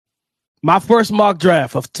My first mock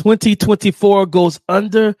draft of 2024 goes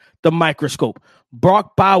under the microscope.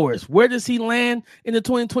 Brock Bowers, where does he land in the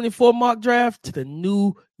 2024 mock draft? To the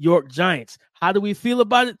New York Giants. How do we feel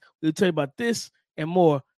about it? We'll tell you about this and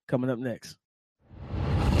more coming up next.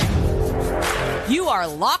 You are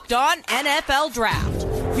Locked On NFL Draft,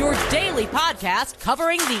 your daily podcast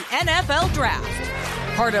covering the NFL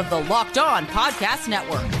Draft. Part of the Locked On Podcast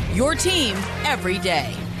Network, your team every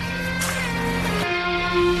day.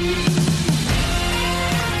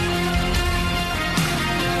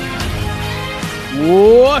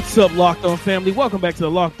 What's up, Locked On family? Welcome back to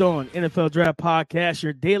the Locked On NFL Draft Podcast,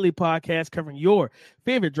 your daily podcast covering your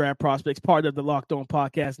favorite draft prospects, part of the Locked On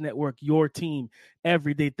Podcast Network, your team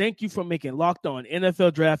every day. Thank you for making Locked On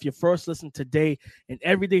NFL Draft your first listen today and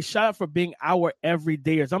every day. Shout out for being our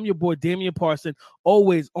everydayers. I'm your boy, Damian Parson,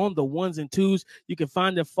 always on the ones and twos. You can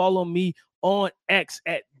find and follow me on X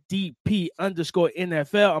at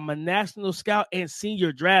DP_NFL. I'm a national scout and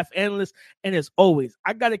senior draft analyst. And as always,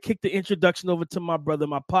 I got to kick the introduction over to my brother,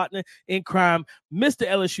 my partner in crime, Mr.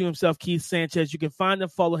 LSU himself, Keith Sanchez. You can find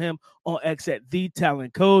and follow him on X at The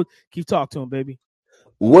Talent Code. Keith, talk to him, baby.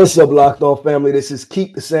 What's up, Locked On family? This is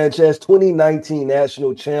Keith Sanchez, 2019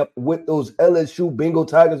 national champ with those LSU Bengal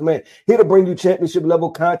Tigers, man. Here to bring you championship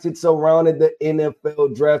level content surrounding the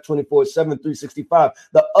NFL draft 24/7, 365.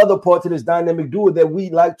 The other part to this dynamic duo that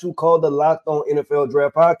we like to call the Locked On NFL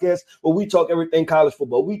Draft Podcast, where we talk everything college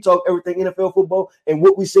football. We talk everything NFL football. And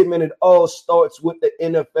what we say, man, it all starts with the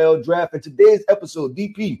NFL draft. And today's episode,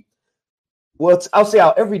 DP, well, I'll say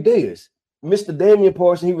our everydayers. Mr. Damian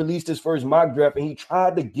Parson, he released his first mock draft, and he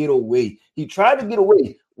tried to get away. He tried to get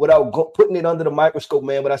away without putting it under the microscope,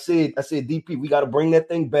 man. But I said, DP, we got to bring that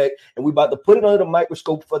thing back, and we about to put it under the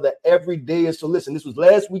microscope for the everydayers. So listen, this was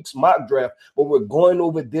last week's mock draft, but we're going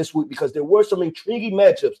over this week because there were some intriguing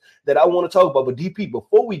matchups that I want to talk about. But DP,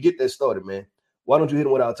 before we get that started, man, why don't you hit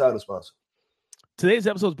him with our title sponsor? Today's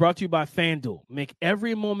episode is brought to you by FanDuel. Make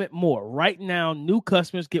every moment more. Right now, new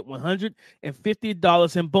customers get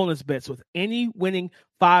 $150 in bonus bets with any winning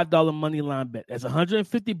 $5 money line bet. That's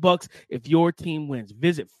 $150 if your team wins.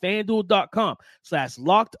 Visit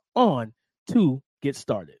FanDuel.com/locked-on to get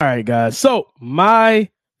started. All right, guys. So my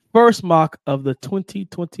first mock of the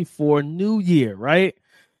 2024 new year, right?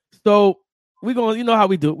 So we're going, you know how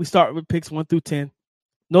we do it. We start with picks 1 through 10.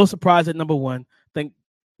 No surprise at number 1. Think,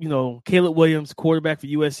 Caleb Williams, quarterback for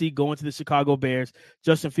USC, going to the Chicago Bears.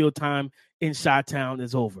 Justin Field time in Chi-Town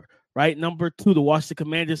is over, right? Number 2, the Washington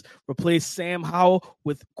Commanders replace Sam Howell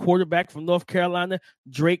with quarterback from North Carolina,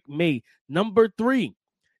 Drake May. Number 3,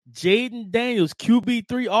 Jaden Daniels,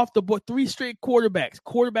 QB3 off the board, 3 straight quarterbacks.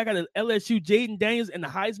 Quarterback out of LSU, Jaden Daniels, and the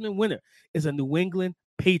Heisman winner is a New England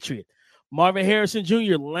Patriot. Marvin Harrison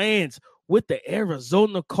Jr. lands with the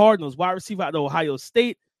Arizona Cardinals, wide receiver out of Ohio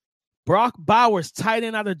State. Brock Bowers, tight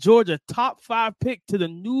end out of Georgia, top 5 pick to the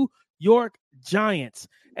New York Giants.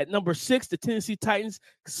 At number 6, the Tennessee Titans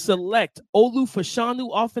select Olu Fashanu,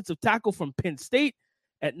 offensive tackle from Penn State.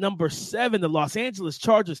 At number 7, the Los Angeles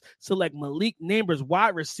Chargers select Malik Neighbors,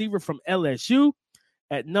 wide receiver from LSU.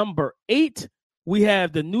 At number 8, we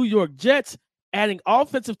have the New York Jets adding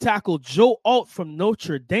offensive tackle Joe Alt from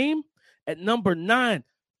Notre Dame. At number 9,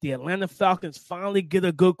 the Atlanta Falcons finally get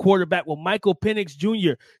a good quarterback with Michael Penix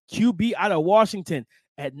Jr., QB out of Washington.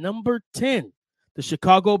 At number 10, the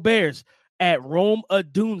Chicago Bears at Rome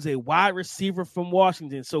Odunze, wide receiver from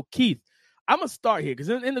Washington. So, Keith, I'm going to start here because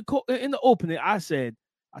in the opening, I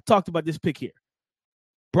talked about this pick here.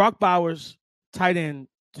 Brock Bowers, tight end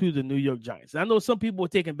to the New York Giants. And I know some people were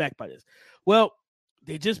taken back by this. Well,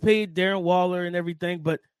 they just paid Darren Waller and everything,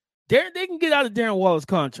 but they can get out of Darren Waller's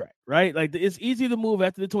contract, right? Like, it's easy to move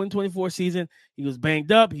after the 2024 season. He was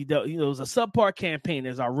banged up. It was a subpar campaign,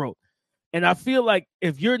 as I wrote. And I feel like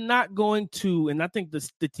if you're not going to, and I think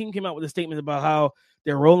the team came out with a statement about how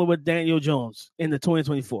they're rolling with Daniel Jones in the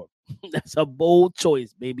 2024. That's a bold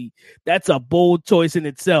choice, baby. That's a bold choice in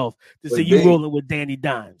itself to say you rolling with Danny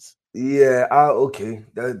Dimes. Yeah, okay,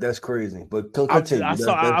 that's crazy. But continue.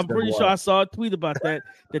 I'm pretty sure I saw a tweet about that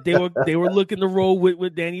they were looking to roll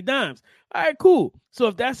with Danny Dimes. All right, cool. So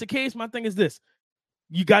if that's the case, my thing is this: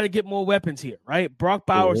 you got to get more weapons here, right? Brock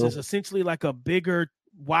Bowers is essentially like a bigger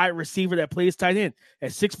wide receiver that plays tight end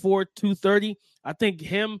at 6'4", 230. I think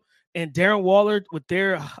him and Darren Waller with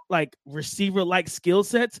their like receiver-like skill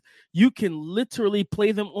sets, you can literally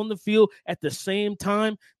play them on the field at the same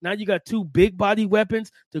time. Now you got 2 big body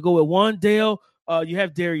weapons to go with Wandale. You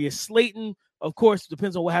have Darius Slayton Of course, it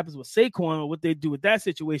depends on what happens with Saquon or what they do with that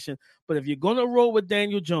situation. But if you're going to roll with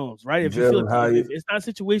Daniel Jones, right, if you feel if it's not a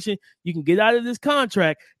situation you can get out of this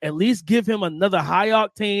contract, at least give him another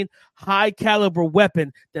high-octane, high-caliber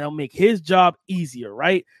weapon that'll make his job easier,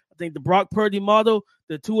 right? I think the Brock Purdy model,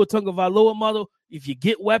 the Tua Tagovailoa model, if you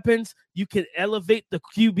get weapons, you can elevate the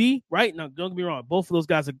QB, right? Now, don't get me wrong. Both of those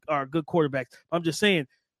guys are good quarterbacks. I'm just saying,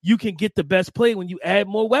 you can get the best play when you add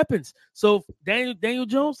more weapons. So Daniel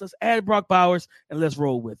Jones, let's add Brock Bowers and let's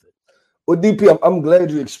roll with it. Well, DP, I'm glad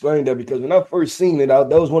you explained that, because when I first seen it out,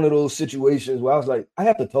 that was one of those situations where I was like, I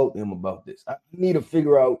have to talk to him about this. I need to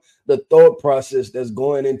figure out the thought process that's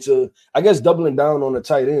going into, I guess, doubling down on the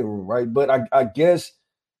tight end room, right? But I guess,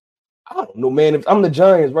 I don't know, man. If I'm the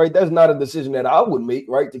Giants, right, that's not a decision that I would make,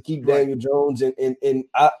 right, to keep Daniel Jones. And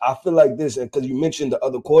I feel like this, and because you mentioned the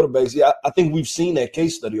other quarterbacks, I think we've seen that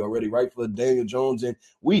case study already, right, for Daniel Jones, and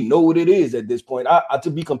we know what it is at this point. To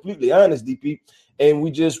be completely honest, DP, and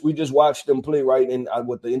we just watched them play, right, and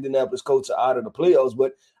with the Indianapolis Colts are out of the playoffs,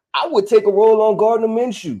 but I would take a roll on Gardner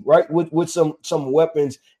Minshew, right, with some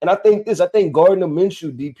weapons. And I think Gardner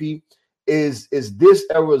Minshew, DP, is this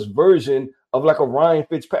era's version of like a Ryan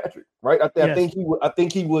Fitzpatrick, right? I think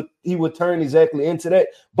he would turn exactly into that.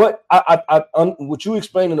 But what you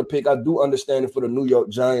explained in the pick, I do understand it for the New York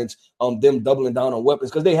Giants, them doubling down on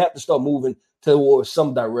weapons, because they have to start moving towards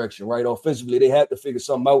some direction, right? Offensively, they have to figure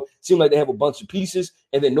something out. Seem like they have a bunch of pieces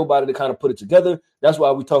and then nobody to kind of put it together. That's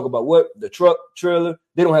why we talk about the truck, trailer,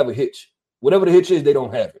 they don't have a hitch. Whatever the hitch is, they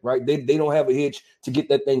don't have it, right? They don't have a hitch to get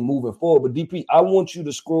that thing moving forward. But DP, I want you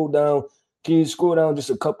to scroll down. Can you scroll down just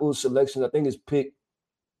a couple of selections? I think it's pick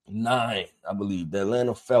 9, I believe, the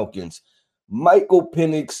Atlanta Falcons. Michael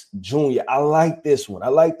Penix Jr. I like this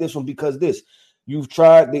one because they've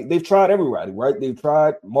tried everybody, right? They've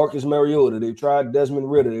tried Marcus Mariota, they've tried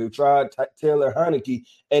Desmond Ridder, they've tried Taylor Heineke,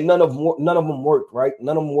 and none of them worked, right?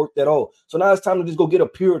 None of them worked at all. So now it's time to just go get a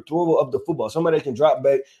pure thrower of the football, somebody that can drop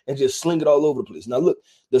back and just sling it all over the place. Now look,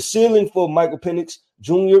 the ceiling for Michael Penix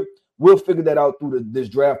Jr., we'll figure that out through this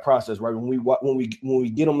draft process, right? When we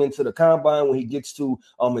get him into the combine, when he gets to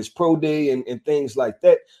his pro day and things like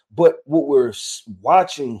that. But what we're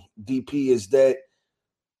watching, DP, is that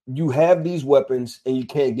you have these weapons and you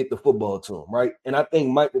can't get the football to them, right? And I think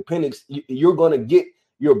Michael Penix, you're going to get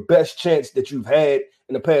your best chance that you've had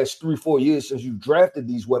in the past 3-4 years since you've drafted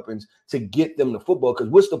these weapons to get them the football. Because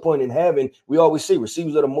what's the point in having, we always say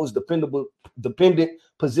receivers are the most dependent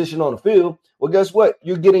position on the field. Well, guess what?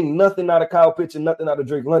 You're getting nothing out of Kyle Pitts and nothing out of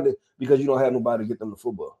Drake London because you don't have nobody to get them the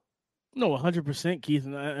football. No, 100%, Keith.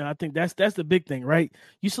 And I think that's the big thing, right?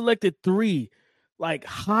 You selected 3 like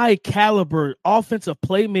high caliber offensive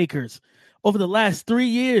playmakers over the last 4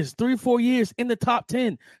 years in the top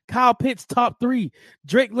 10. Kyle Pitts, top 3.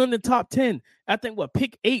 Drake London, top 10. I think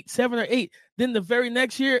pick 7 or 8. Then the very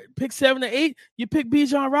next year, pick 7 or 8, you pick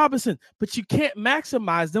Bijan Robinson. But you can't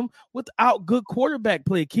maximize them without good quarterback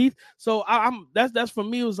play, Keith. So that's for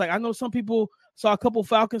me. It was like, I know some people saw a couple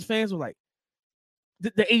Falcons fans were like,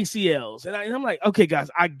 the ACLs. And I'm like, okay, guys,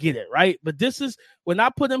 I get it, right? But this is, when I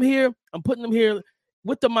put them here, I'm putting them here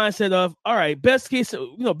with the mindset of, all right, best case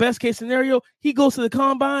scenario, he goes to the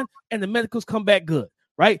combine and the medicals come back good,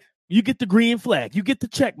 right? You get the green flag, you get the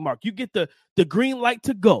check mark, you get the green light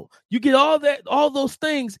to go. You get all those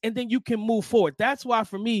things, and then you can move forward. That's why,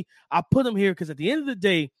 for me, I put him here, because at the end of the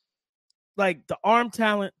day, like the arm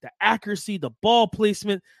talent, the accuracy, the ball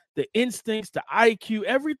placement, the instincts, the IQ,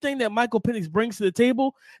 everything that Michael Penix brings to the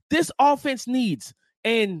table, this offense needs.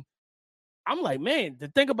 And I'm like, man, to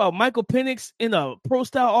think about Michael Penix in a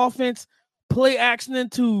pro-style offense, play action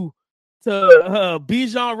into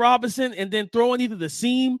Bijan Robinson, and then throwing either the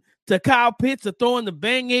seam to Kyle Pitts or throwing the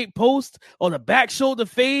bang 8 post or the back shoulder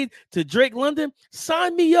fade to Drake London.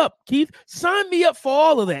 Sign me up, Keith. Sign me up for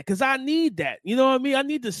all of that, because I need that. You know what I mean? I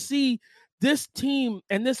need to see this team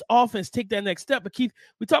and this offense take that next step. But, Keith,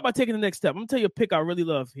 we talk about taking the next step. I'm going to tell you a pick I really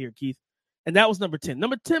love here, Keith, and that was number 10.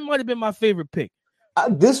 Number 10 might have been my favorite pick.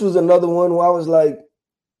 This was another one where I was like,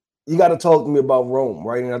 you got to talk to me about Rome,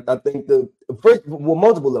 right? And I think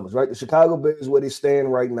multiple levels, right? The Chicago Bears, where they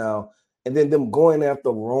stand right now, and then them going after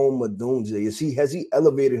Rome Odunze. Has he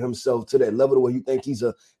elevated himself to that level where you think he's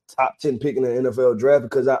a top 10 pick in the NFL draft?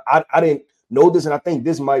 Because I didn't know this, and I think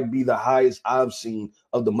this might be the highest I've seen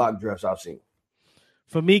of the mock drafts I've seen.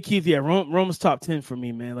 For me, Keith, yeah, Rome's top 10 for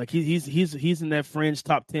me, man. Like he's in that fringe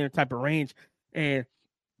top 10 type of range, and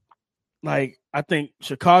like I think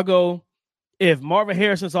Chicago, if Marvin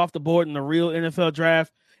Harrison's off the board in the real NFL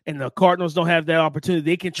draft and the Cardinals don't have that opportunity,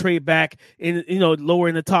 they can trade back in, lower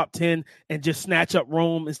in the top 10 and just snatch up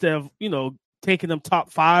Rome instead of, taking them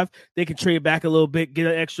top 5, they can trade back a little bit, get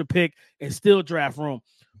an extra pick, and still draft Rome.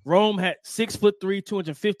 Rome had 6'3",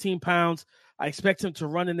 215 pounds. I expect him to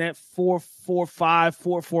run in that 4.45,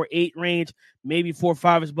 4.48 range, maybe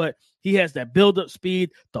 4.5, but he has that build-up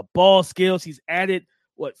speed, the ball skills. He's added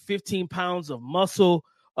 15 pounds of muscle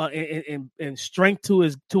and strength to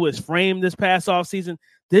his frame this past offseason.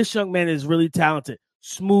 This young man is really talented,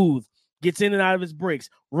 smooth, gets in and out of his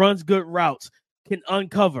breaks, runs good routes, can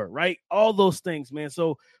uncover, right? All those things, man.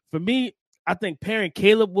 So for me, I think pairing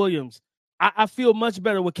Caleb Williams, I feel much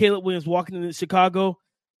better with Caleb Williams walking into Chicago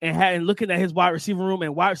and looking at his wide receiver room,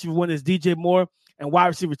 and wide receiver 1 is DJ Moore, and wide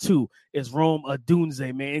receiver 2 is Rome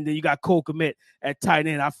Odunze, man. And then you got Cole Kmet at tight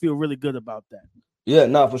end. I feel really good about that.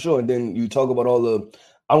 Yeah, for sure. And then you talk about all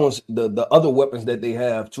the other weapons that they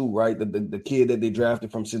have too, right? The kid that they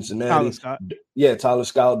drafted from Cincinnati, Tyler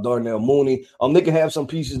Scott, Darnell Mooney. They can have some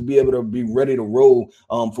pieces to be able to be ready to roll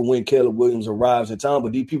for when Caleb Williams arrives in town.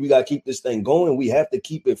 But DP, we got to keep this thing going. We have to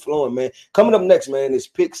keep it flowing, man. Coming up next, man, is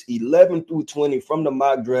picks 11 through 20 from the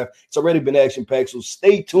mock draft. It's already been action-packed, so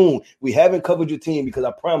stay tuned. We haven't covered your team because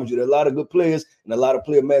I promise you there are a lot of good players and a lot of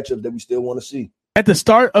player matchups that we still want to see. At the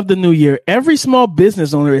start of the new year, every small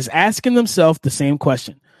business owner is asking themselves the same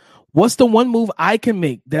question. What's the one move I can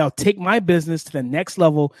make that'll take my business to the next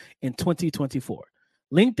level in 2024?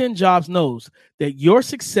 LinkedIn Jobs knows that your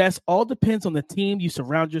success all depends on the team you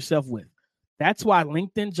surround yourself with. That's why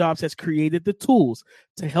LinkedIn Jobs has created the tools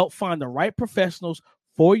to help find the right professionals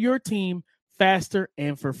for your team faster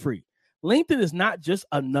and for free. LinkedIn is not just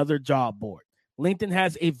another job board. LinkedIn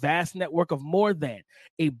has a vast network of more than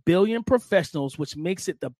 1 billion professionals, which makes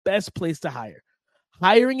it the best place to hire.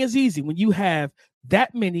 Hiring is easy when you have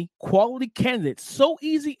that many quality candidates. So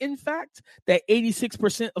easy, in fact, that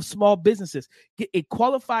 86% of small businesses get a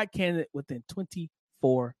qualified candidate within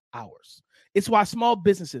 24 hours. It's why small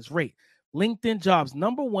businesses rate LinkedIn Jobs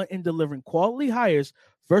 #1 in delivering quality hires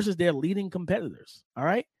versus their leading competitors. All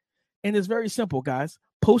right. And it's very simple, guys.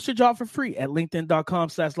 Post your job for free at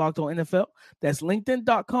linkedin.com/LockedOnNFL. That's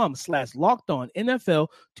linkedin.com/LockedOnNFL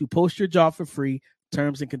to post your job for free.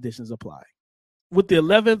 Terms and conditions apply. With the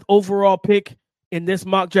 11th overall pick in this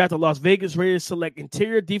mock draft, the Las Vegas Raiders select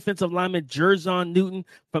interior defensive lineman Jer'Zhan Newton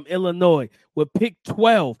from Illinois. With pick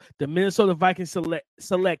 12, the Minnesota Vikings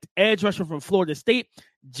select edge rusher from Florida State,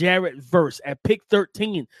 Jarrett Verse. At pick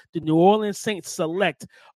 13, the New Orleans Saints select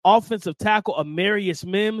offensive tackle Amarius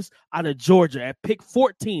Mims out of Georgia. At pick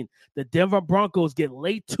 14, the Denver Broncos get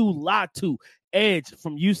Laiatu Latu, edge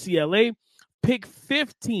from UCLA. Pick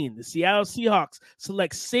 15, the Seattle Seahawks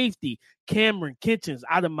select safety Cameron Kitchens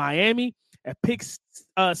out of Miami. At pick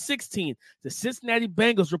 16, the Cincinnati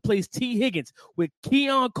Bengals replace T. Higgins with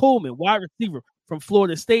Keon Coleman, wide receiver from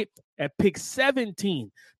Florida State. At pick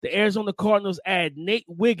 17, the Arizona Cardinals add Nate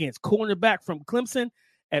Wiggins, cornerback from Clemson.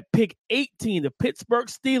 At pick 18, the Pittsburgh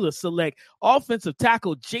Steelers select offensive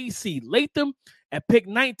tackle J.C. Latham. At pick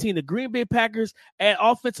 19, the Green Bay Packers add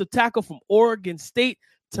offensive tackle from Oregon State,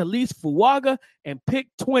 Talise Fuaga. And pick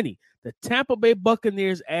 20, the Tampa Bay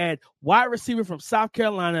Buccaneers add wide receiver from South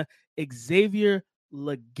Carolina, Xavier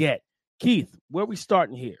Legette. Keith, where are we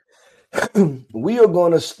starting here? We are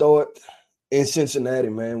going to start in Cincinnati,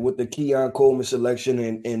 man, with the Keon Coleman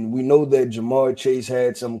selection. And we know that Jamar Chase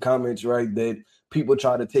had some comments, right, that people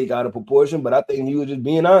try to take out of proportion. But I think he was just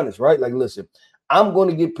being honest, right? Like, listen, I'm going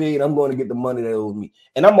to get paid. I'm going to get the money that owes me.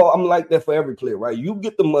 And I'm like that for every player, right? You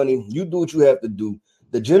get the money. You do what you have to do.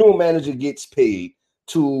 The general manager gets paid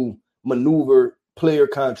to maneuver player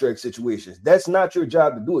contract situations. That's not your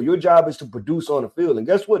job to do it. Your job is to produce on the field. And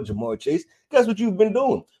guess what, Jamar Chase? Guess what you've been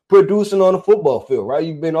doing? Producing on the football field, right?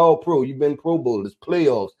 You've been all pro. You've been Pro Bowlers,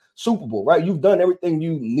 playoffs, Super Bowl, right? You've done everything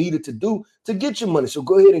you needed to do to get your money. So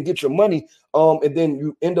go ahead and get your money. And then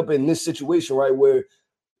you end up in this situation, right, where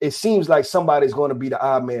it seems like somebody's going to be the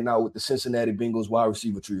odd man out with the Cincinnati Bengals wide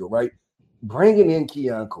receiver trio, right? Bringing in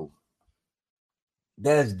Keon Coleman.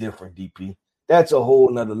 That's different, DP. That's a whole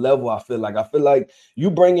nother level, I feel like you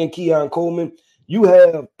bring in Keon Coleman, you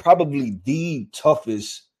have probably the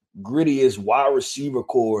toughest, grittiest wide receiver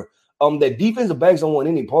core that defensive backs don't want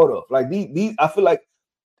any part of. Like, these, I feel like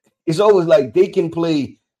it's always like they can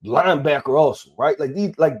play linebacker also, right? Like,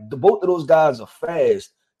 both of those guys are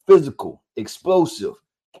fast, physical, explosive,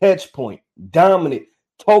 catch point, dominant,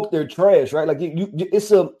 talk their trash, right? Like,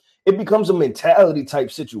 it becomes a mentality type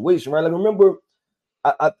situation, right? Like, remember,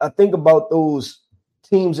 I think about those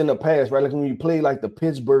teams in the past, right? Like when you play like the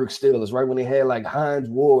Pittsburgh Steelers, right? When they had like Hines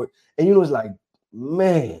Ward, and it's like,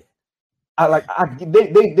 man,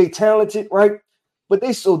 they talented, right? but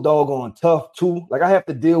they so doggone tough too. Like I have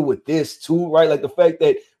to deal with this too, right? Like the fact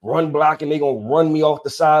that run blocking, they gonna run me off the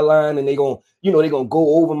sideline and they gonna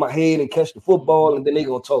go over my head and catch the football, and then they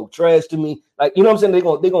gonna talk trash to me. Like, you know what I'm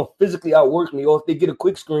saying? They gonna physically outwork me, or if they get a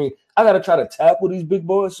quick screen, I gotta try to tackle these big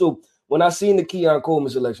boys. So when I seen the Keon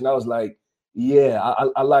Coleman selection, I was like, yeah,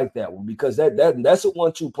 I like that one, because that's a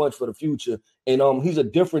 1-2 punch for the future. And he's a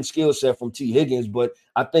different skill set from T. Higgins, but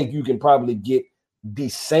I think you can probably get the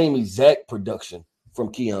same exact production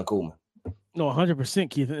from Keon Coleman. No, 100%,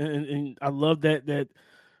 Keith, and I love that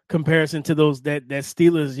comparison to that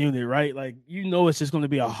Steelers unit, right? Like, it's just going to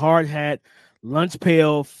be a hard hat, lunch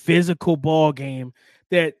pail, physical ball game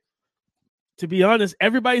that, to be honest,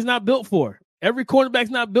 everybody's not built for. Every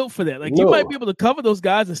quarterback's not built for that. Like, you might be able to cover those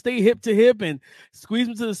guys and stay hip to hip and squeeze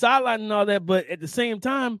them to the sideline and all that, but at the same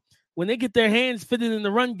time, when they get their hands fitted in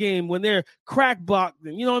the run game, when they're crack blocked,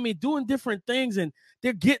 doing different things, and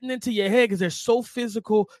they're getting into your head because they're so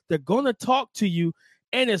physical, they're going to talk to you,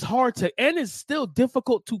 and it's still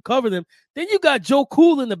difficult to cover them. Then you got Joe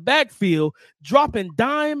Cool in the backfield dropping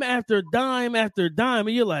dime after dime after dime,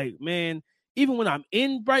 and you're like, man, even when I'm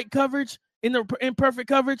in bright coverage, in perfect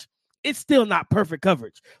coverage, it's still not perfect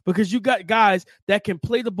coverage, because you got guys that can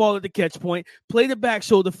play the ball at the catch point, play the back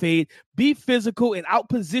shoulder fade, be physical, and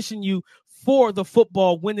out-position you for the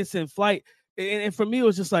football when it's in flight. And for me, it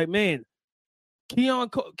was just like, man, Keon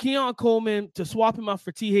Coleman, to swap him out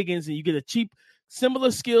for T. Higgins, and you get a cheap, similar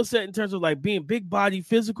skill set in terms of like being big body,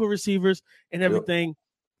 physical receivers and everything. Yep.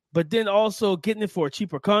 But then also getting it for a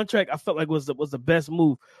cheaper contract, I felt like was the best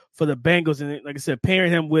move for the Bengals. And like I said,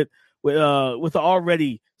 pairing him with the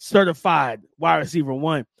already certified wide receiver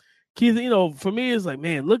one. Keith, for me, it's like,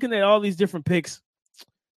 man, looking at all these different picks,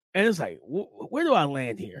 and it's like, where do I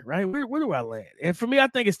land here, right? Where do I land? And for me, I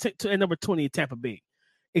think it's at number 20 in Tampa Bay,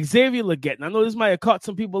 Xavier Legette. And I know this might have caught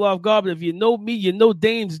some people off guard, but if you know me, you know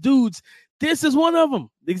Dame's dudes. This is one of them.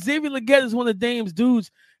 Xavier Legette is one of Dame's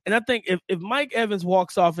dudes. And I think if Mike Evans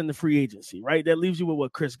walks off in the free agency, right, that leaves you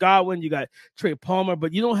with Chris Godwin, you got Trey Palmer,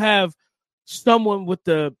 but you don't have someone with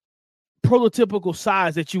the prototypical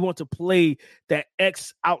size that you want to play that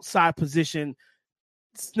X outside position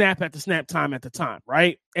snap at the snap, time at the time,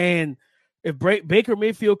 right? And if Baker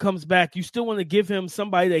Mayfield comes back, you still want to give him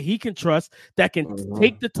somebody that he can trust, that can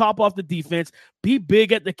take the top off the defense, be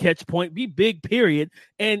big at the catch point, be big, period.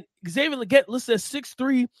 And Xavier Legette listed at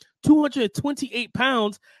 6'3", 228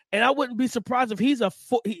 pounds, and I wouldn't be surprised if he's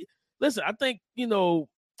listen, I think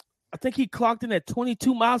he clocked in at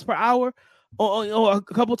 22 miles per hour a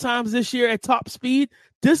couple times this year at top speed.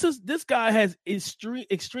 This guy has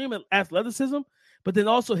extreme athleticism, but then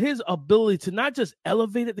also his ability to not just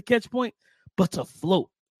elevate at the catch point, but to float.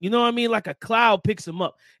 You know what I mean? Like a cloud picks him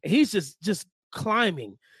up, and he's just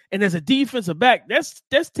climbing. And as a defensive back, that's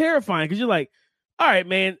terrifying, because you're like, all right,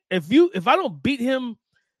 man, if I don't beat him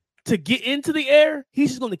to get into the air, he's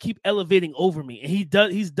just going to keep elevating over me. And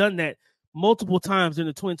he's done that multiple times in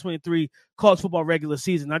the 2023 college football regular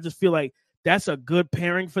season. I just feel like that's a good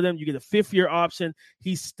pairing for them. You get a 5th-year option.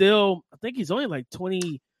 He's still, I think he's only like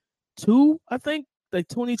 22, I think, like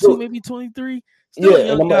 22, maybe 23. Still a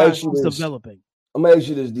young guy who's developing. I'm going to ask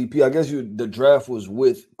you this, DP. I guess the draft was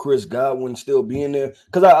with Chris Godwin still being there.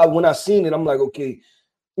 Because when I seen it, I'm like, okay,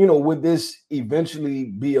 would this eventually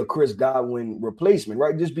be a Chris Godwin replacement,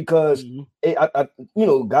 right? Just because,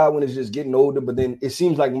 Godwin is just getting older, but then it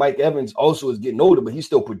seems like Mike Evans also is getting older, but he's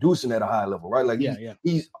still producing at a high level, right? Like,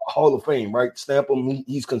 he's Hall of Fame, right? Stamp him.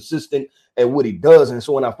 He's consistent at what he does. And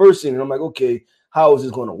so when I first seen it, I'm like, okay, how is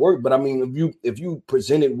this going to work? But I mean, if you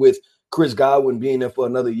present it with Chris Godwin being there for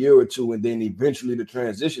another year or two, and then eventually the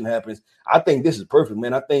transition happens, I think this is perfect,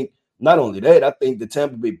 man. I think not only that, I think the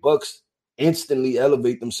Tampa Bay Bucks instantly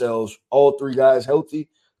elevate themselves, all 3 guys healthy,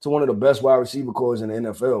 to one of the best wide receiver corps in the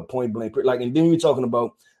NFL, point blank. Like, and then I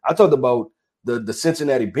talked about the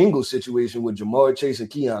Cincinnati Bengals situation with Jamar Chase and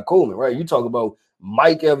Keon Coleman, right? You talk about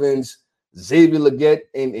Mike Evans, Xavier Legette,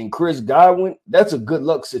 and Chris Godwin. That's a good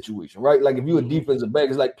luck situation, right? Like, if you're a defensive back,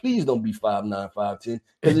 it's like, please don't be 5'9", 5'10",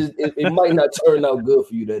 because it might not turn out good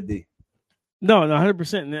for you that day. No,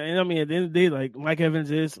 100%. And I mean, at the end of the day, like Mike Evans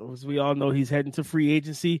is, as we all know, he's heading to free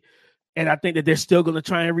agency. And I think that they're still going to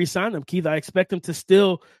try and re-sign him, Keith. I expect them to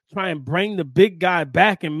still try and bring the big guy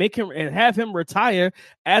back and make him and have him retire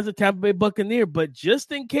as a Tampa Bay Buccaneer. But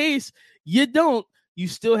just in case you don't, you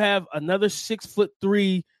still have another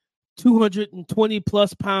 6'3",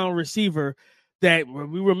 220+ pound receiver that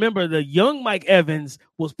we remember the young Mike Evans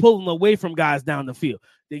was pulling away from guys down the field.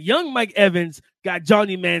 The young Mike Evans got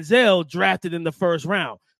Johnny Manziel drafted in the 1st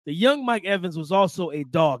round. the young Mike Evans was also a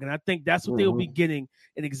dog, and I think that's what they'll be getting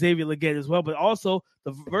in Xavier Legette as well. But also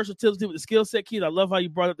the versatility with the skill set, Keith. I love how you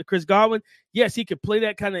brought up the Chris Godwin. Yes, he could play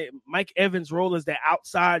that kind of Mike Evans role as that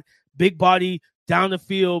outside, big body, down the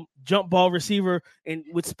field, jump ball receiver, and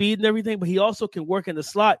with speed and everything. But he also can work in the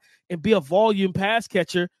slot and be a volume pass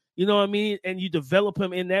catcher. You know what I mean? And you develop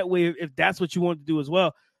him in that way if that's what you want to do as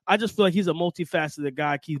well. I just feel like he's a multifaceted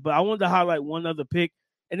guy, Keith. But I wanted to highlight one other pick,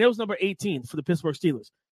 and it was number 18 for the Pittsburgh Steelers.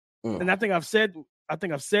 And I think I've said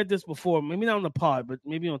this before, maybe not on the pod, but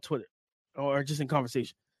maybe on Twitter or just in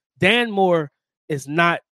conversation. Dan Moore is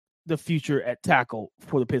not the future at tackle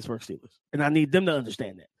for the Pittsburgh Steelers, and I need them to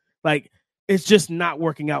understand that. Like, it's just not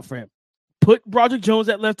working out for him. Put Broderick Jones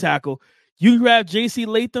at left tackle. You grab J.C.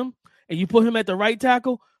 Latham, and you put him at the right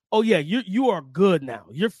tackle. Oh, yeah, you are good now.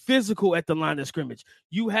 You're physical at the line of scrimmage.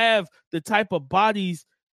 You have the type of bodies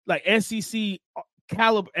like SEC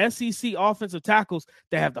caliber, SEC offensive tackles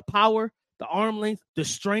that have the power, the arm length, the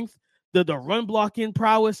strength, the run blocking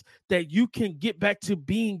prowess that you can get back to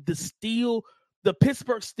being the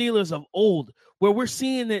Pittsburgh Steelers of old, where we're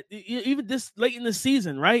seeing that even this late in the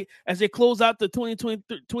season, right? As they close out the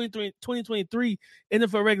 2023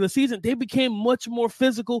 NFL regular season, they became much more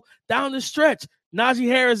physical down the stretch. Najee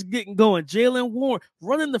Harris getting going, Jalen Warren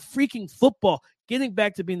running the freaking football, getting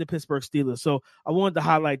back to being the Pittsburgh Steelers. So I wanted to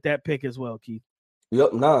highlight that pick as well, Keith.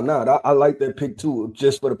 Yep, I like that pick too,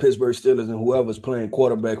 just for the Pittsburgh Steelers and whoever's playing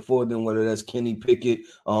quarterback for them, whether that's Kenny Pickett,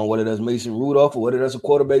 whether that's Mason Rudolph, or whether that's a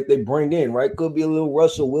quarterback they bring in, right? Could be a little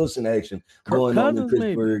Russell Wilson action going on in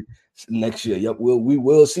Pittsburgh next year. Yep, we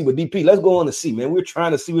will see. But DP, let's go on to see, man. We're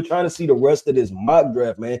trying to see the rest of this mock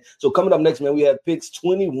draft, man. So coming up next, man, we have picks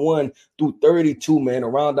 21 through 32, man, to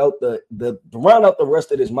round out the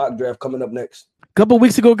rest of this mock draft coming up next. A couple of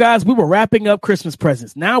weeks ago, guys, we were wrapping up Christmas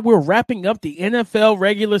presents. Now we're wrapping up the NFL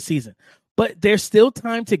regular season. But there's still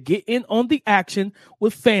time to get in on the action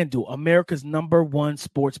with FanDuel, America's #1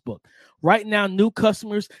 sports book. Right now, new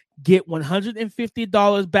customers get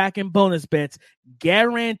 $150 back in bonus bets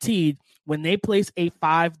guaranteed when they place a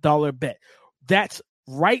 $5 bet. That's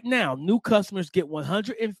right now. New customers get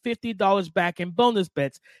 $150 back in bonus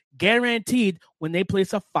bets guaranteed when they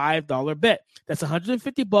place a $5 bet. That's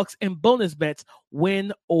 $150 in bonus bets,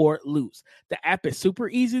 win or lose. The app is super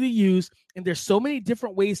easy to use, and there's so many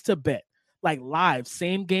different ways to bet, like live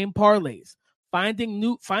same-game parlays,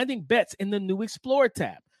 finding bets in the new Explore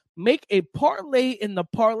tab. Make a parlay in the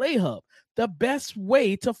Parlay Hub, the best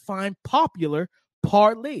way to find popular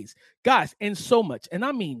parlays. Guys, and so much, and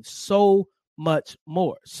I mean so much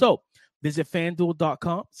more. So visit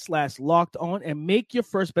FanDuel.com/lockedon and make your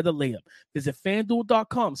first bet a layup. Visit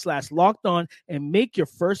FanDuel.com/lockedon and make your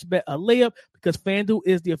first bet a layup, because FanDuel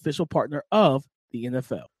is the official partner of the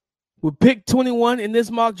NFL. With pick 21 in this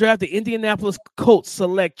mock draft, the Indianapolis Colts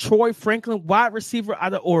select Troy Franklin, wide receiver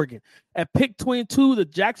out of Oregon. At pick 22, the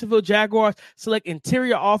Jacksonville Jaguars select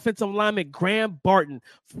interior offensive lineman Graham Barton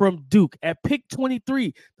from Duke. At pick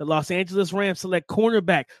 23, the Los Angeles Rams select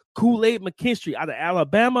cornerback Kool-Aid McKinstry out of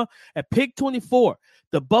Alabama. At pick 24,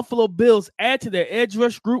 the Buffalo Bills add to their edge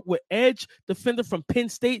rush group with edge defender from Penn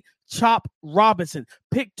State, Chop Robinson.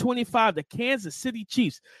 Pick 25, the Kansas City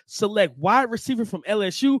Chiefs select wide receiver from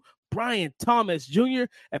LSU, Brian Thomas Jr.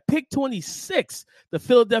 At pick 26, the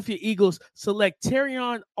Philadelphia Eagles select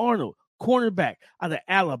Terrion Arnold, cornerback out of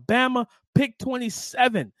Alabama. Pick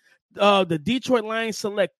 27, the Detroit Lions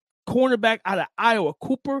select cornerback out of Iowa,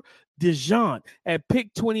 Cooper DeJean. At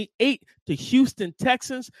pick 28, the Houston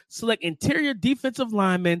Texans select interior defensive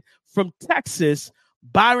lineman from Texas,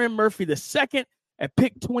 Byron Murphy II. At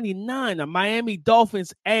pick 29, the Miami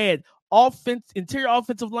Dolphins add interior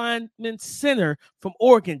offensive lineman center from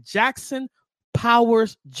Oregon, Jackson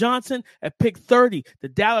Powers Johnson. At pick 30, the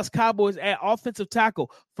Dallas Cowboys add offensive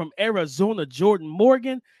tackle from Arizona, Jordan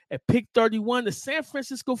Morgan. At pick 31, the San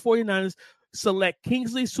Francisco 49ers select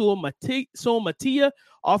Kingsley Suamataia,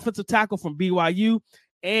 offensive tackle from BYU.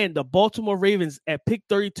 And the Baltimore Ravens at pick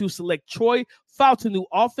 32 select Troy Fautanu,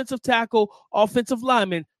 offensive tackle, offensive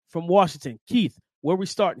lineman from Washington. Keith, where are we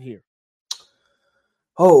starting here?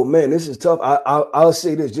 Oh, man, this is tough. I'll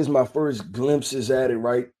say this, just my first glimpses at it,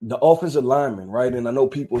 right? The offensive lineman, right? And I know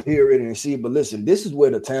people hear it and see it, but listen, this is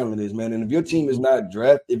where the talent is, man. And if your team is not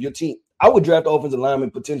I would draft offensive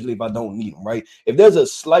lineman potentially if I don't need them, right? If there's a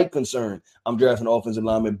slight concern, I'm drafting offensive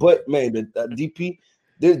lineman. But, man, the DP,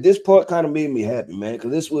 this part kind of made me happy, man,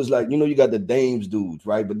 because this was like, you got the Dames dudes,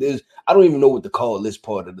 right? But I don't even know what to call this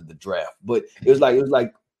part of the draft. But it was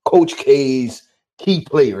like Coach K's key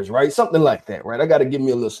players, right? Something like that, right? I got to give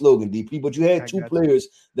me a little slogan, DP. But you had two players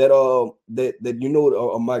that are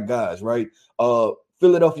my guys, right?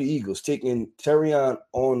 Philadelphia Eagles taking Terrion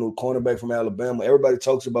Arnold, cornerback from Alabama. Everybody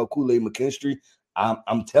talks about Kool-Aid McKinstry.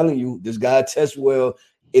 I'm telling you, this guy tests well.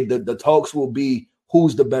 The talks will be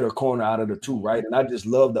who's the better corner out of the two, right? And I just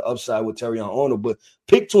love the upside with Terrion Arnold. But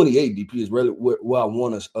pick 28 DP is really where I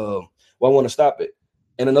want to stop it.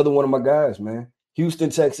 And another one of my guys, man, Houston,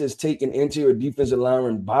 Texas, taking interior defensive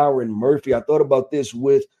lineman Byron Murphy. I thought about this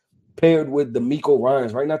paired with D'Amico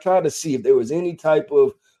Ryans, right? And I tried to see if there was any type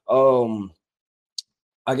of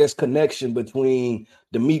connection between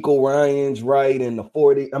D'Amico Ryans, right, and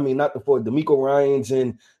D'Amico Ryans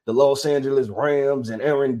and the Los Angeles Rams and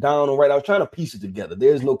Aaron Donald, right? I was trying to piece it together.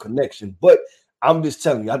 There's no connection, but I'm just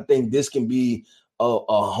telling you, I think this can be a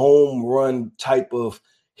home run type of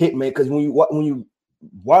hit, man, because when you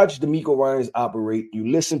watch D'Amico Ryans operate, you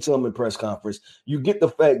listen to him in press conference, you get the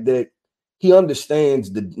fact that he understands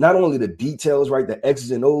not only the details, right, the X's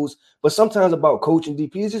and O's, but sometimes about coaching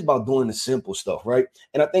DP is just about doing the simple stuff, right?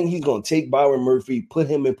 And I think he's going to take Byron Murphy, put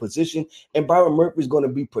him in position, and Byron Murphy is going to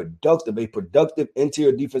be a productive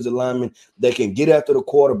interior defensive lineman that can get after the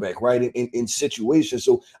quarterback, right, in situations.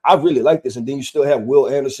 So I really like this. And then you still have Will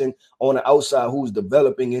Anderson on the outside who's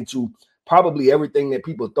developing into probably everything that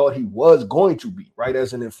people thought he was going to be, right,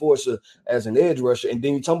 as an enforcer, as an edge rusher. And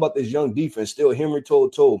then you talk about this young defense, still Henry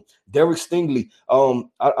To'o, Derek Stingley.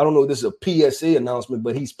 I don't know if this is a PSA announcement,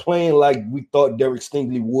 but he's playing like we thought Derek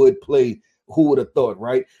Stingley would play. Who would have thought,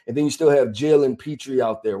 right? And then you still have Jalen Petrie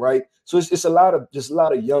out there, right? So it's a lot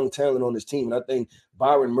of young talent on this team. And I think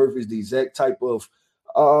Byron Murphy is the exact type of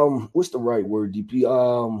what's the right word,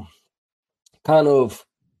 DP? Kind of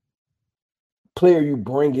player you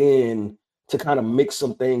bring in to kind of mix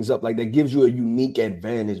some things up, like that gives you a unique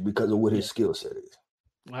advantage because of what his skill set is.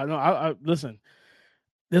 I know. I listen.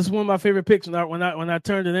 This is one of my favorite picks. When I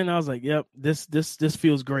turned it in, I was like, "Yep, this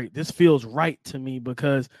feels great. This feels right to me,"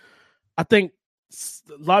 because I think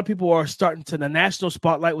a lot of people are starting to. The national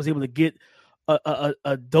spotlight was able to get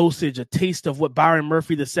a dosage, a taste of what Byron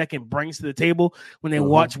Murphy II brings to the table when they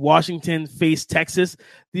watch Washington face Texas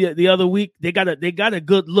the other week. They got a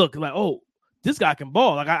good look, like, oh, this guy can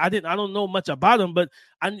ball. Like I don't know much about him, but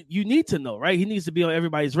you need to know, right? He needs to be on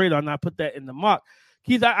everybody's radar, and I put that in the mock.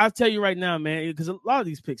 Keith, I'll tell you right now, man, because a lot of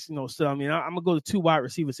these picks, still, I'm gonna go to 2 wide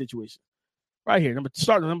receiver situation right here.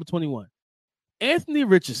 Starting number 21, Anthony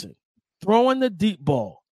Richardson throwing the deep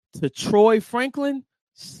ball to Troy Franklin.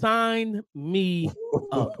 Sign me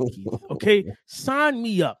up, Keith. Okay, sign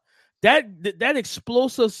me up. That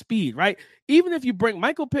explosive speed, right? Even if you bring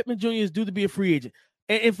Michael Pittman Jr. is due to be a free agent.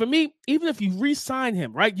 And for me, even if you re-sign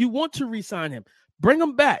him, right, you want to re-sign him, bring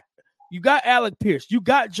him back. You got Alec Pierce. You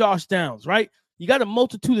got Josh Downs, right? You got a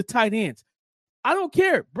multitude of tight ends. I don't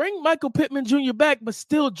care. Bring Michael Pittman Jr. back, but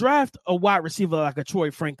still draft a wide receiver like a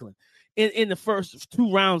Troy Franklin in the first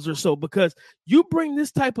 2 rounds or so, because you bring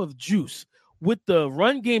this type of juice with the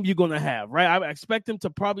run game you're going to have, right? I expect him to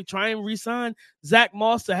probably try and re-sign Zach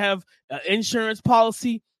Moss to have an insurance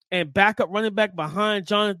policy and backup running back behind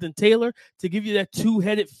Jonathan Taylor to give you that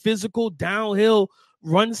 2-headed physical downhill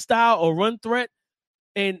run style or run threat.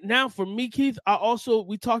 And now for me, Keith,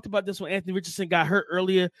 we talked about this when Anthony Richardson got hurt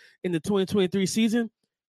earlier in the 2023 season.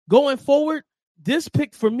 Going forward, this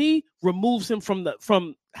pick for me removes him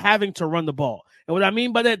from having to run the ball. And what I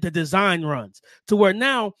mean by that, the design runs to where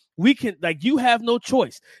now we can, like, you have no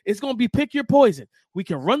choice. It's going to be pick your poison. We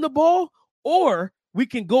can run the ball, or we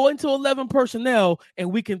can go into 11 personnel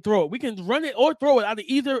and we can throw it. We can run it or throw it out of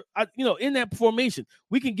either, in that formation.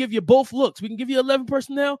 We can give you both looks. We can give you 11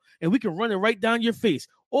 personnel and we can run it right down your face.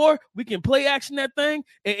 Or we can play action that thing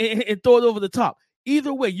and throw it over the top.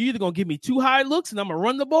 Either way, you're either going to give me 2 high looks and I'm going to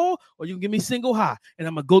run the ball, or you can give me single high and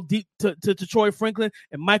I'm going to go deep to Troy Franklin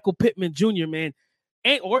and Michael Pittman Jr., man,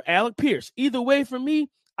 or Alec Pierce. Either way, for me,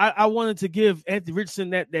 I wanted to give Anthony Richardson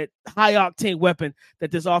that high-octane weapon that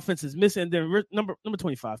this offense is missing. And then number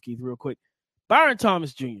 25, Keith, real quick. Brian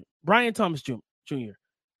Thomas Jr.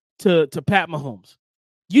 to Pat Mahomes.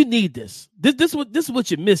 You need this. This is what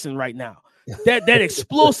you're missing right now. That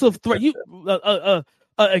explosive threat.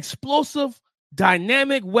 Explosive,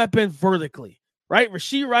 dynamic weapon vertically, right?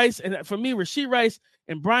 Rashee Rice, and for me, Rashee Rice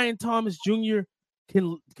and Brian Thomas Jr.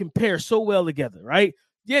 can pair so well together, right?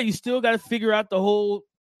 Yeah, you still got to figure out the whole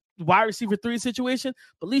wide receiver 3 situation,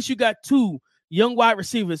 but at least you got 2 young wide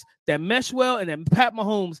receivers that mesh well and that Pat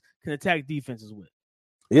Mahomes can attack defenses with.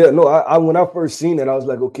 Yeah, no, I when I first seen it, I was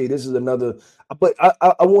like, okay, this is another. But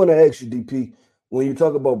I want to ask you, DP, when you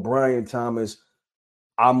talk about Brian Thomas,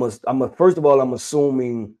 first of all, I'm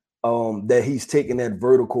assuming that he's taking that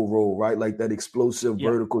vertical role, right? Like that explosive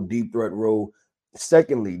vertical deep threat role.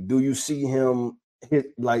 Secondly, do you see him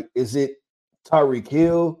hit, like, is it Tyreek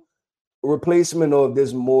Hill replacement, or if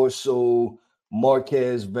there's more so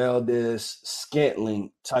Marquez Valdez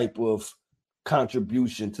Scantling type of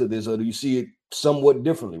contribution to this, or do you see it somewhat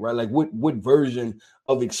differently, right? Like what version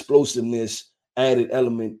of explosiveness added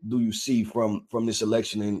element do you see from this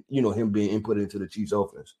election and him being input into the Chiefs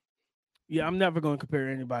offense? Yeah, I'm never going to compare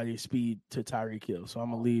anybody's speed to Tyreek Hill, so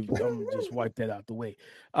I'm gonna just wipe that out the way.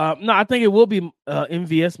 No, I think it will be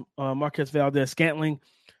MVS, Marquez Valdez Scantling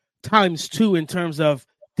times 2 in terms of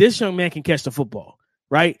this young man can catch the football,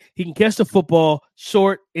 right? He can catch the football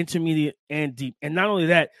short, intermediate, and deep. And not only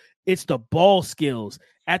that, it's the ball skills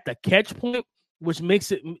at the catch point, which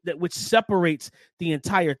separates the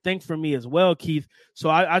entire thing for me as well, Keith. So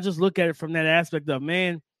I just look at it from that aspect of,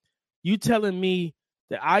 man, you telling me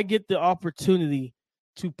that I get the opportunity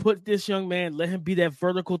to put this young man, let him be that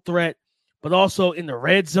vertical threat, but also in the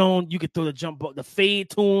red zone, you could throw the jump, the fade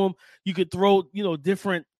to him. You could throw,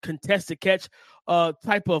 different contested catch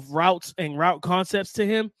type of routes and route concepts to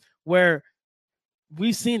him, where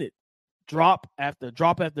we've seen it drop after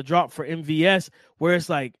drop after drop for MVS, where it's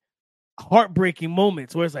like heartbreaking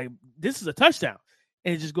moments where it's like, this is a touchdown,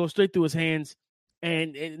 and it just goes straight through his hands,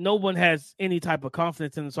 and no one has any type of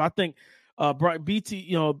confidence in it. So I think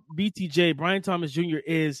BTJ, Brian Thomas Jr.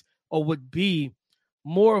 is or would be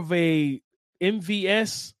more of a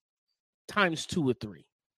MVS times 2 or 3.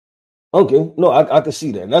 Okay, no, I can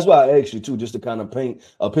see that. And that's why I asked you too, just to kind of paint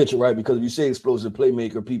a picture, right? Because if you say explosive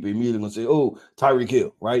playmaker, people immediately gonna say, "Oh, Tyreek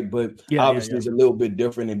Hill," right? But obviously it's a little bit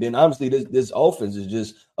different. And then obviously this offense is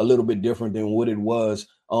just a little bit different than what it was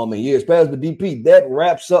in years past. But DP, that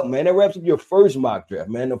wraps up, man. That wraps up your first mock draft,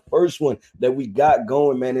 man. The first one that we got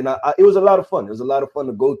going, man. And it was a lot of fun. It was a lot of fun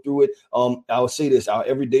to go through it. I'll say this: our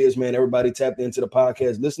everydayers, man. Everybody tapped into the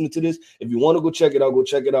podcast, listening to this. If you want to go check it out, go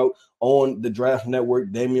check it out on the Draft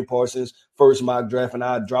Network. Damian Parsons' first mock draft, and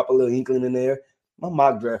I drop a little inkling in there. My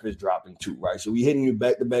mock draft is dropping too, right? So we hitting you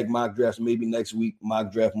back-to-back mock drafts. Maybe next week,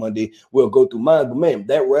 mock draft Monday, we'll go through mine. But man,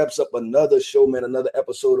 that wraps up another show, man. Another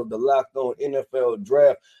episode of the Locked On NFL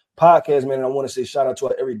Draft podcast, man. And I want to say shout out to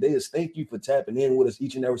our everydayers. Thank you for tapping in with us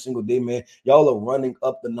each and every single day, man. Y'all are running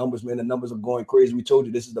up the numbers, man. The numbers are going crazy. We told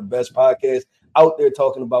you this is the best podcast out there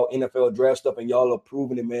talking about NFL draft stuff, and y'all are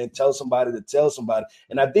proving it, man. Tell somebody to tell somebody.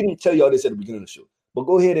 And I didn't tell y'all this at the beginning of the show, but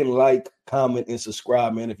go ahead and like, comment, and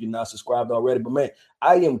subscribe, man, if you're not subscribed already. But, man,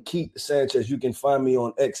 I am Keith Sanchez. You can find me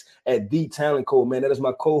on X at The Talent Code, man. That is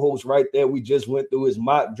my co-host right there. We just went through his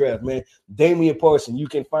mock draft, man. Damian Parsons, you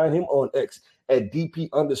can find him on X at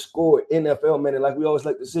DP_NFL, man. And like we always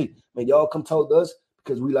like to see, man, y'all come talk to us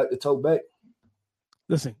because we like to talk back.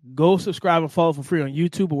 Listen, go subscribe and follow for free on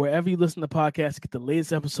YouTube or wherever you listen to podcasts. Get the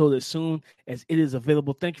latest episode as soon as it is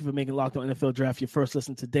available. Thank you for making Locked On NFL Draft your first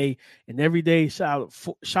listen today and every day. Shout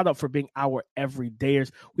out for being our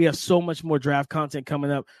everydayers. We have so much more draft content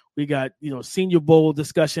coming up. We got, Senior Bowl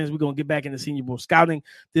discussions. We're going to get back into Senior Bowl scouting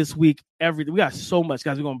this week. We got so much,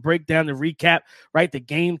 guys. We're going to break down the recap, right? The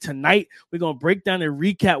game tonight. We're going to break down and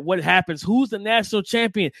recap what happens, who's the national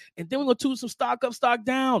champion. And then we're going to do some stock up, stock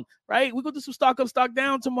down, right? We're going to do some stock up, stock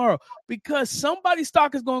down tomorrow because somebody's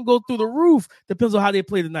stock is going to go through the roof. Depends on how they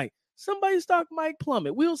play tonight. Somebody's stock might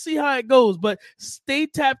plummet. We'll see how it goes, but stay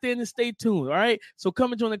tapped in and stay tuned, all right? So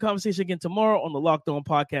come and join the conversation again tomorrow on the Locked On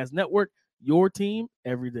Podcast Network. Your team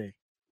every day.